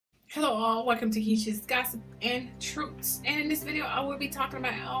Hello all, welcome to KISHA'S Gossip and Truths. And in this video I will be talking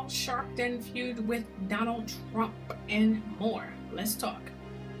about Sharpton feud with Donald Trump and more. Let's talk.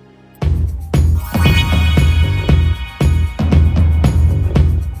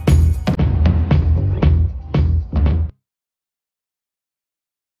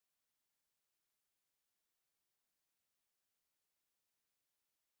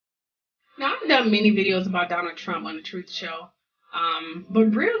 Now I've done many videos about Donald Trump on the Truth Show.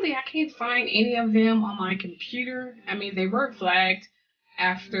 But really, I can't find any of them on my computer. I mean, they were flagged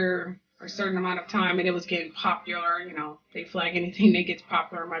after a certain amount of time and it was getting popular. You know, they flag anything that gets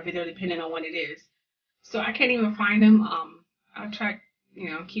popular in my video depending on what it is. So I can't even find them. I'll try,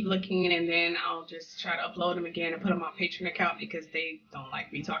 keep looking and then I'll just try to upload them again and put them on my Patreon account because they don't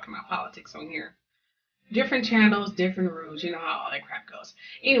like me talking about politics on here. Different channels, different rules, you know how all that crap goes.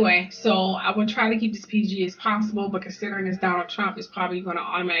 Anyway, so I will try to keep this PG as possible, but considering it's Donald Trump, it's probably going to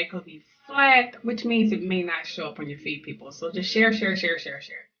automatically be flagged, which means it may not show up on your feed, people. So just share.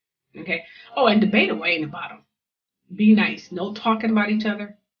 Okay? Oh, and debate away in the bottom. Be nice. No talking about each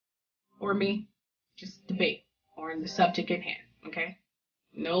other or me. Just debate on the subject at hand, okay?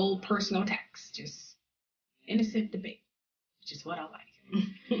 No personal attacks. Just innocent debate, which is what I like.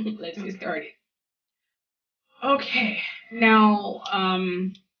 Let's get started. Okay, now,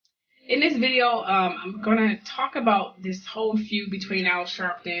 in this video, I'm going to talk about this whole feud between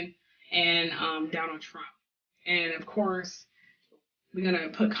Sharpton and Donald Trump. And, of course, we're going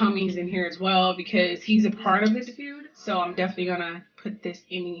to put Cummings in here as well because he's a part of this feud. So I'm definitely going to put this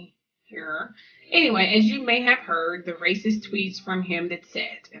in here. Anyway, as you may have heard, the racist tweets from him that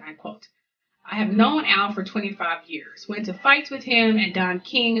said, and I quote, "I have known Al for 25 years, went to fights with him and Don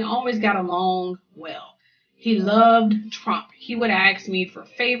King and always got along well. He loved Trump. He would ask me for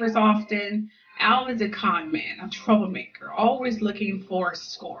favors often. Al is a con man, a troublemaker, always looking for a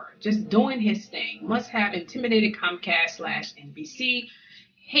score, just doing his thing. Must have intimidated Comcast/NBC,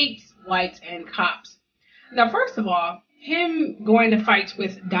 hates whites and cops." Now, first of all, him going to fights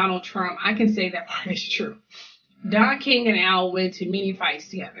with Donald Trump, I can say that part is true. Don King and Al went to many fights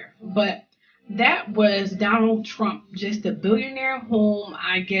together, but that was Donald Trump, just a billionaire whom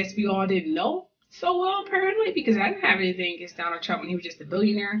I guess we all didn't know so well, apparently, because I didn't have anything against Donald Trump when he was just a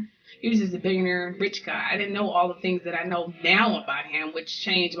billionaire. He was just a billionaire rich guy. I didn't know all the things that I know now about him, which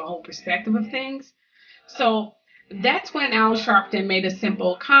changed my whole perspective of things. So that's when Al Sharpton made a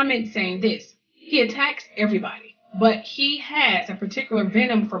simple comment saying this: he attacks everybody, but he has a particular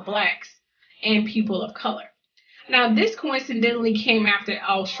venom for blacks and people of color. Now, this coincidentally came after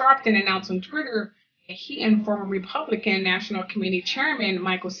Al Sharpton announced on Twitter that he and former Republican National Committee Chairman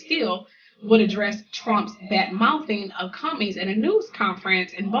Michael Steele would address Trump's bad-mouthing of Cummings at a news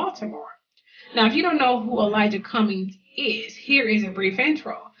conference in Baltimore. Now, if you don't know who Elijah Cummings is, here is a brief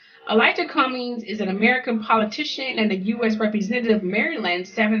intro. Elijah Cummings is an American politician and a U.S. Representative of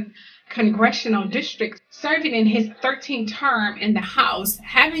Maryland's 7th Congressional District, serving in his 13th term in the House,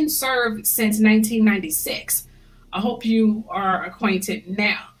 having served since 1996. I hope you are acquainted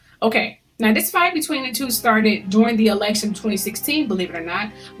now. Okay. Now, this fight between the two started during the election of 2016, believe it or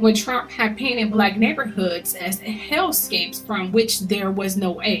not, when Trump had painted black neighborhoods as hellscapes from which there was no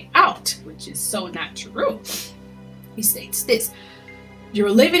way out, which is so not true. He states this: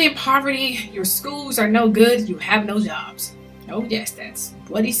 "You're living in poverty, your schools are no good, you have no jobs." Oh yes, that's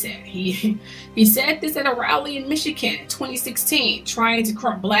what he said. He said this at a rally in Michigan in 2016, trying to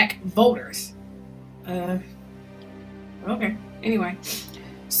corrupt black voters. Okay, anyway.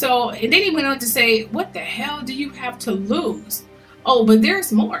 So, and then he went on to say, "What the hell do you have to lose?" Oh, but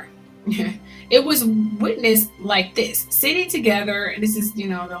there's more. It was witnessed like this, sitting together, and this is, the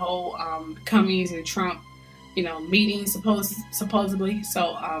whole Cummings and Trump, meeting supposedly.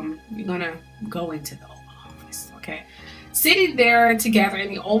 So, we're gonna go into the Oval Office, okay? Sitting there together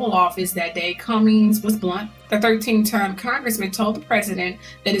in the Oval Office that day, Cummings was blunt. The 13th-term congressman told the president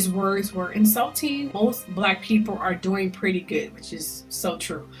that his words were insulting. Most black people are doing pretty good, which is so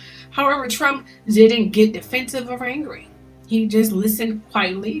true. However, Trump didn't get defensive or angry. He just listened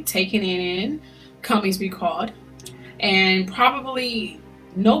quietly, taking it in, Cummings recalled. "And probably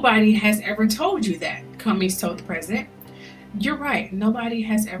nobody has ever told you that," Cummings told the president. "You're right, nobody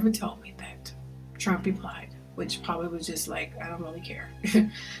has ever told me that," Trump replied, which probably was just like, I don't really care.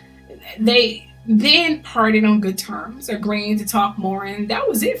 They then parted on good terms, agreeing to talk more, and that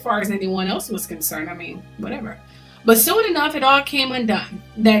was it as far as anyone else was concerned. I mean, whatever. But soon enough, it all came undone.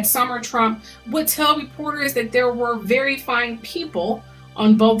 That summer, Trump would tell reporters that there were very fine people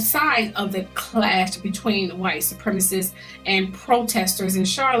on both sides of the clash between white supremacists and protesters in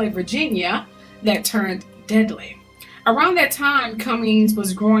Charlotte, Virginia, that turned deadly. Around that time, Cummings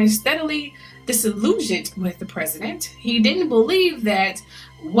was growing steadily disillusioned with the president. He didn't believe that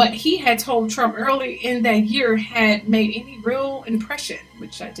what he had told Trump early in that year had made any real impression,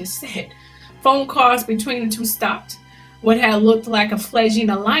 which I just said. Phone calls between the two stopped. What had looked like a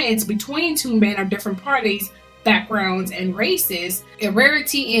fledgling alliance between two men of different parties, backgrounds, and races, a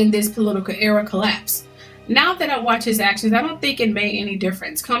rarity in this political era, collapsed. Now that I watch his actions, I don't think it made any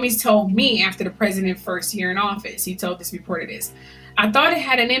difference. Cummings told me after the president's first year in office, he told this reporter this, I thought it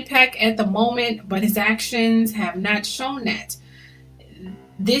had an impact at the moment, but his actions have not shown that.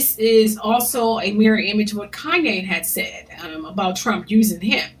 This is also a mirror image of what Kanye had said about Trump using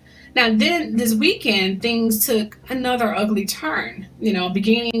him. Now, then this weekend, things took another ugly turn,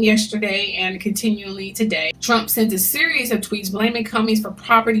 beginning yesterday and continually today. Trump sent a series of tweets blaming Cummings for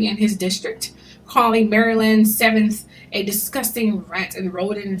property in his district, calling Maryland 7th a disgusting rat and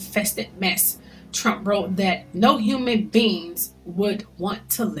rodent-infested mess. Trump wrote that no human beings would want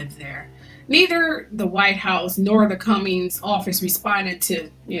to live there. Neither the White House nor the Cummings office responded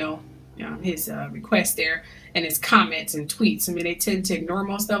to, his request there and his comments and tweets. I mean, they tend to ignore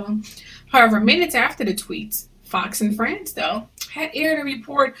most of them. However, minutes after the tweets, Fox and Friends, though, had aired a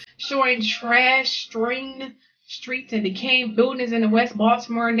report showing trash strewn streets and decaying buildings in the West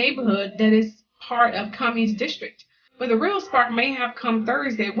Baltimore neighborhood that is part of Cummings' district. But the real spark may have come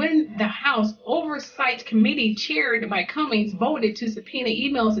Thursday when the House Oversight Committee, chaired by Cummings, voted to subpoena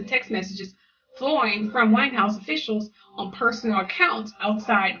emails and text messages flowing from White House officials on personal accounts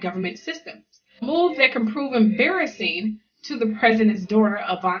outside government systems. A move that can prove embarrassing to the president's daughter,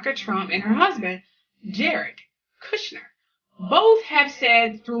 Ivanka Trump, and her husband, Jared Kushner. Both have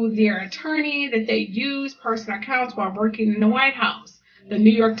said through their attorney that they used personal accounts while working in the White House. The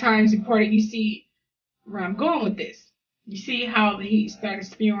New York Times reported, you see where I'm going with this. You see how he started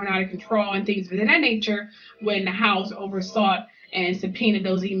spewing out of control and things of that nature when the House oversaw and subpoenaed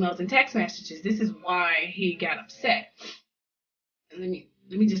those emails and text messages. This is why he got upset. Let me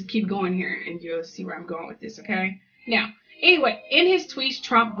just keep going here and you'll see where I'm going with this, okay? Now, anyway, in his tweets,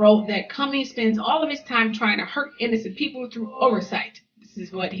 Trump wrote that Cummings spends all of his time trying to hurt innocent people through oversight. This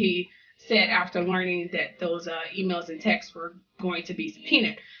is what he said after learning that those emails and texts were going to be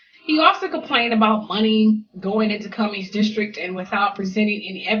subpoenaed. He also complained about money going into Cummings' district, and without presenting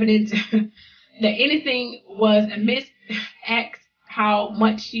any evidence that anything was amiss, asked how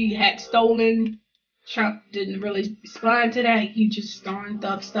much he had stolen. Trump didn't really respond to that. He just throwing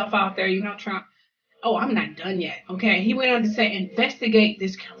stuff out there. Trump, oh, I'm not done yet. Okay. He went on to say, investigate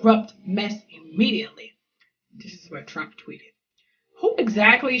this corrupt mess immediately. This is what Trump tweeted. Who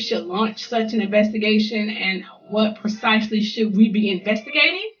exactly should launch such an investigation, and what precisely should we be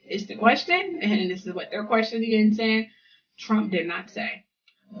investigating is the question. And this is what they're questioning and saying. Trump did not say.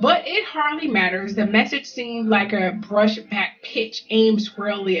 But it hardly matters. The message seemed like a brushback pitch aimed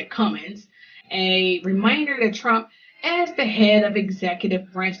squarely at Cummings. A reminder that Trump, as the head of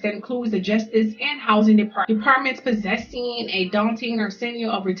executive branch that includes the Justice and Housing departments, possessing a daunting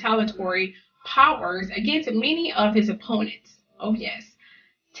arsenal of retaliatory powers against many of his opponents. Oh yes,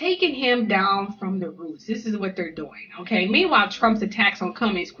 taking him down from the roots. This is what they're doing, okay? Meanwhile, Trump's attacks on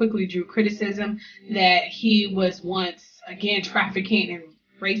Cummings quickly drew criticism that he was once again trafficking in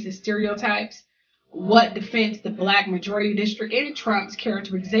racist stereotypes. What defends the black majority district in Trump's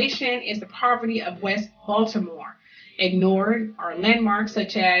characterization is the poverty of West Baltimore. Ignored are landmarks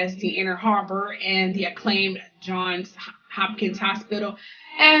such as the Inner Harbor and the acclaimed Johns Hopkins Hospital,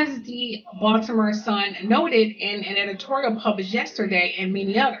 as the Baltimore Sun noted in an editorial published yesterday, and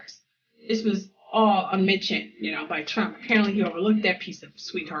many others. This was all unmentioned, by Trump. Apparently he overlooked that piece of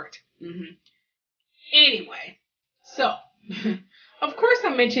sweetheart. Anyway, so, of course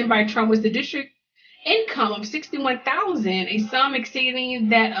unmentioned by Trump was the district income of $61,000, a sum exceeding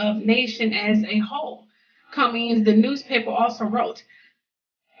that of nation as a whole. Cummings, the newspaper, also wrote,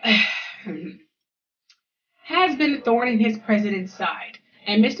 has been a thorn in his president's side,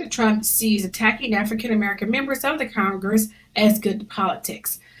 and Mr. Trump sees attacking African-American members of the Congress as good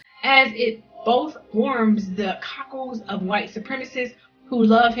politics, as it both warms the cockles of white supremacists who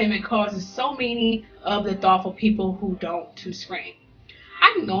love him and causes so many of the thoughtful people who don't to scream.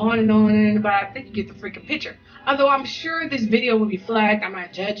 I can go on and on, but I think you get the freaking picture. Although I'm sure this video will be flagged. I'm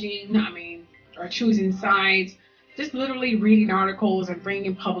not judging, or choosing sides. Just literally reading articles and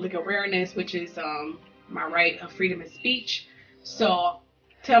bringing public awareness, which is my right of freedom of speech. So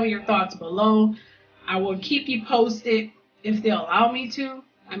tell me your thoughts below. I will keep you posted if they'll allow me to.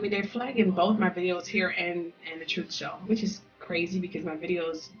 They're flagging both my videos here and The Truth Show, which is crazy because my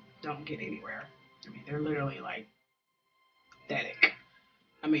videos don't get anywhere. They're literally like pathetic.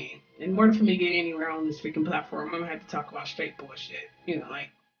 I mean, in order for me to get anywhere on this freaking platform, I'm gonna have to talk about straight bullshit. You know, like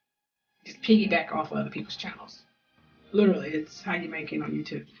just piggyback off of other people's channels. Literally, it's how you make it on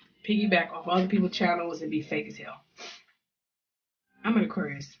YouTube. Piggyback off other people's channels and be fake as hell. I'm an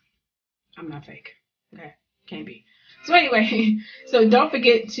Aquarius. I'm not fake. Okay? Can't be. So anyway, so don't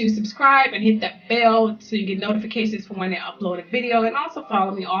forget to subscribe and hit that bell so you get notifications for when I upload a video. And also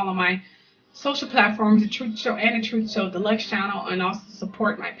follow me all on my social platforms, The Truth Show and The Truth Show Deluxe channel. And also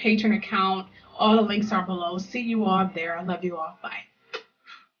support my Patreon account. All the links are below. See you all there. I love you all. Bye.